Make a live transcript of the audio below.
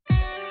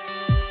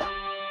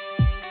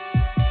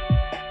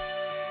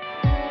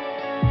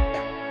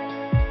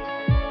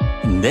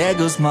there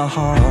goes my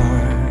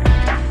heart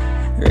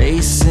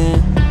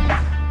racing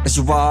as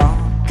you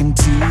walk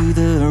into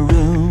the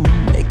room,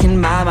 making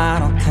my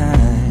mind all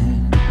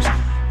kinds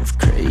of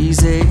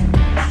crazy,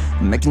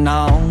 making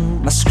all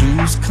my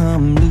screws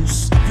come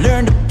loose. I've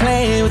learned to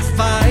play with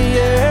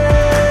fire.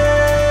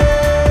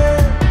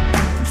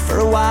 For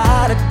a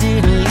while it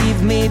didn't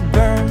leave me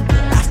burned, but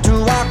after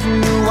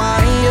walking the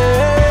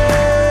wire,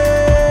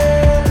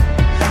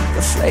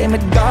 the flame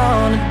had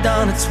gone and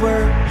done its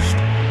worst.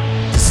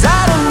 'Cause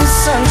I don't need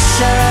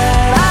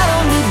sunshine, I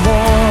don't need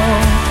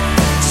warmth,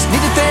 just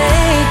need to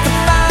think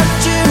about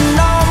you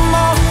no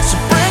more. So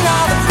bring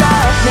all the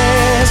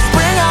darkness,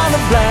 bring all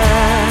the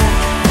black.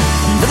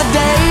 Another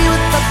day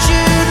without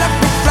you knock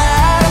me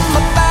flat on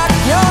my back.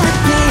 The only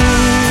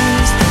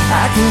peace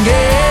I can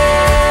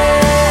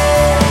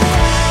get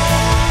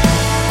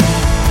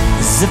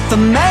is if I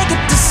make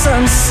it to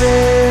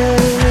sunset.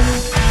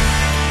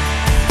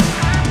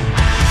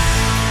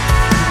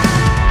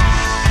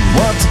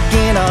 Once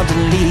again I'll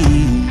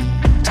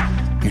delete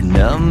your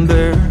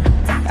number,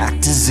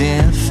 act as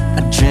if I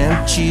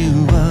dreamt you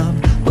up.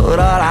 But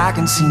all I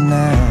can see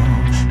now,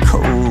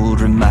 cold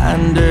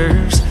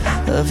reminders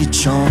of your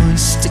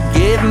choice to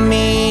give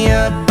me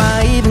up. I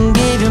even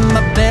gave you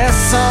my best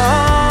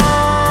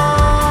song,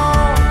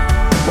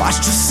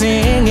 watched you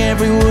sing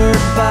every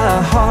word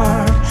by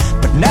heart.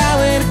 But now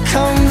when it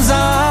comes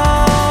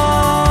on,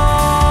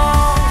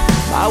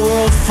 my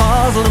world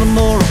falls a little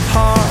more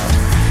apart.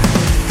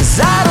 'Cause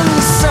I don't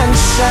need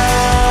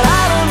sunshine,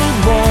 I don't need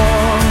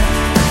warmth,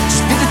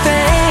 just need to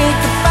think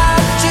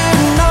about you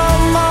no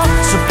more.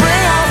 So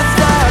bring all the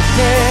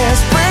darkness,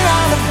 bring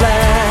all the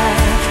black.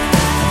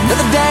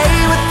 Another day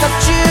without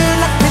you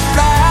knock me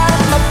flat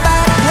on my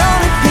back. The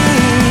only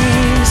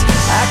peace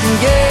I can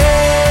get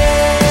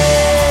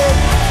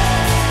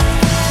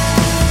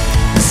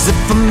is if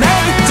I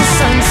make it to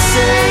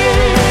sunset.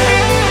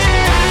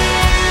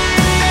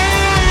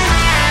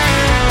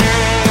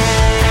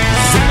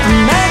 Is if I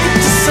make it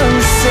to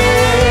sunset.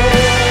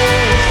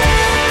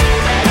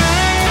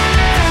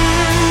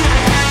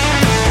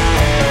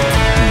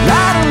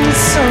 I don't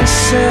need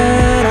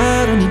sunshine,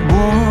 I don't need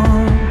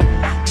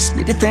warmth, just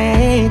need to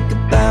think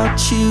about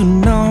you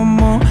no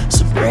more.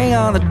 So bring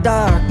all the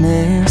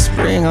darkness,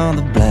 bring all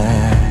the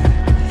black.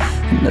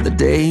 Another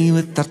day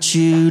without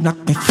you knock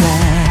me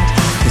flat.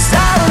 'Cause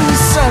I don't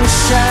need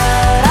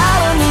sunshine, I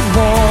don't need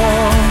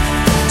warmth,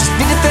 just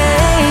need to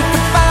think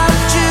about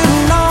you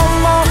no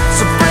more.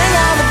 So bring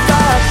all the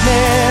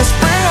darkness,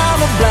 bring all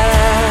the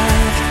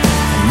black.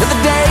 Another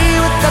day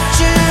without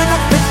you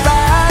knock me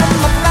flat on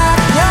my back.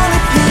 The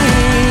only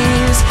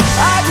peace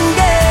I can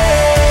get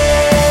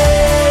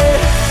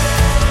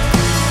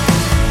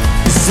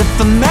is if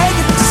I make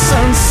it to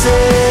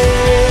sunset.